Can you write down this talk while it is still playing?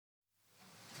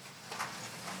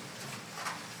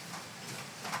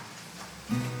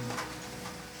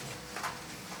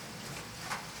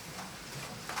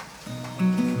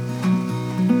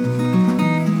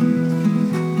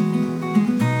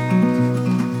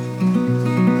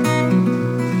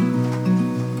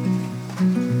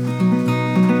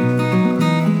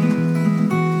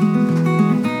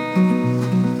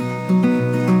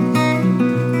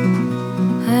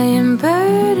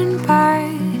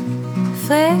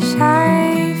rush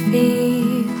I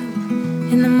feel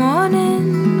in the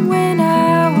morning when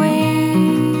I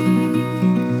wake.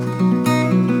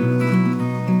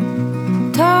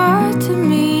 Taught to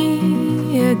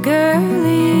me a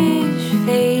girlish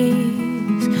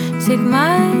face, sick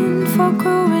mind for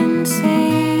growing sake.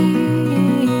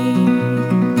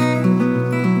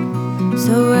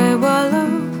 So I wallow,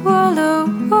 wallow,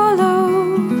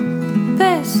 wallow,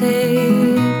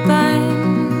 blessed blind.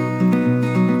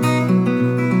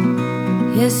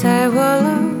 Yes, I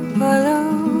wallow, wallow,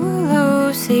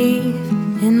 wallow, safe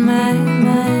in my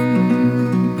mind.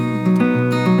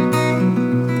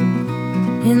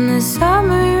 In the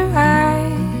summer I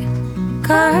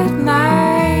cut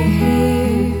my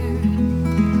hair,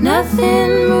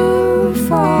 nothing moved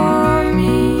for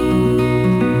me.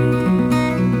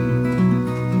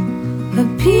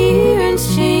 Appearance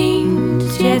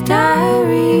changed, yet I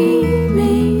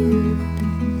remained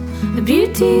a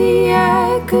beauty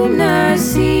I could not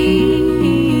see.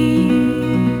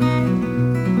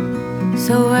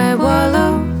 So I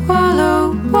wallow,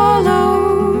 wallow,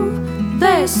 wallow,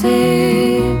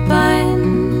 blessed blind.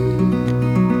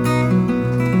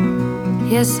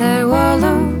 Yes, I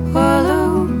wallow,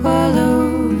 wallow,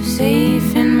 wallow,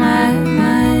 safe in my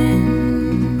mind.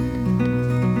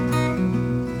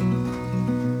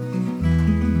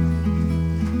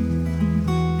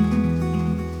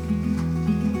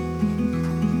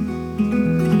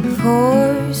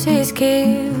 Forces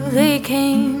kill, they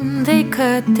came, they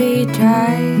cut, they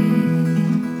dried.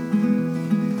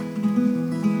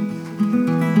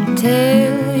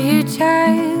 Tell your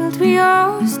child we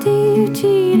all still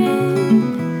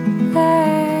cheating,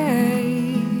 lie.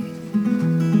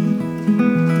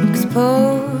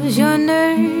 Expose your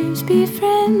nerves,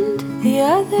 befriend the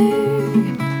other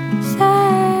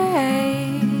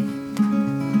side.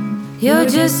 You're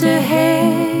just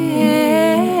ahead,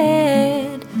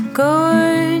 go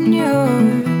in your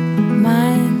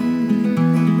mind.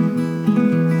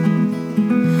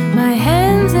 My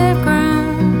hands have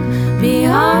grown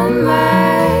beyond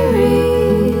my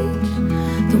reach,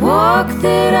 the walk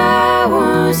that I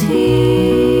once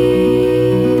healed.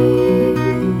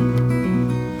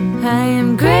 I am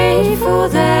grateful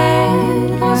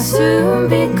that I'll soon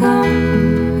become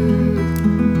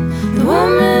the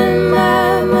woman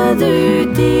my mother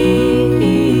did.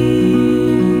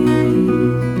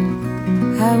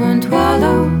 I won't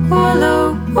wallow, wallow,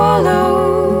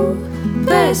 wallow,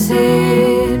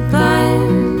 blessed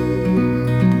blind.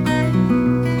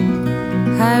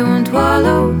 I won't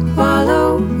wallow, wallow,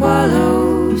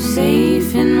 wallow,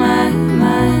 safe in my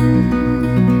mind.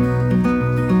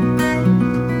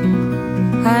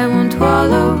 I won't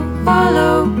wallow,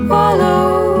 wallow,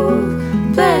 wallow,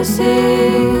 blessed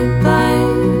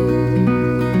blind.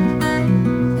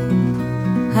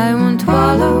 I won't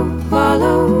wallow,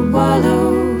 wallow, wallow,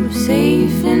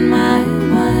 safe in my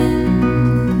mind.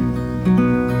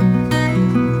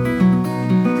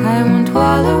 I won't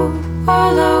wallow,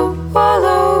 wallow,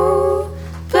 wallow,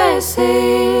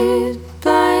 blessed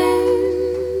blind.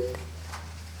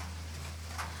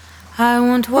 I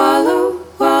won't wallow,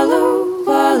 wallow,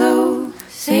 wallow,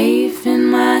 safe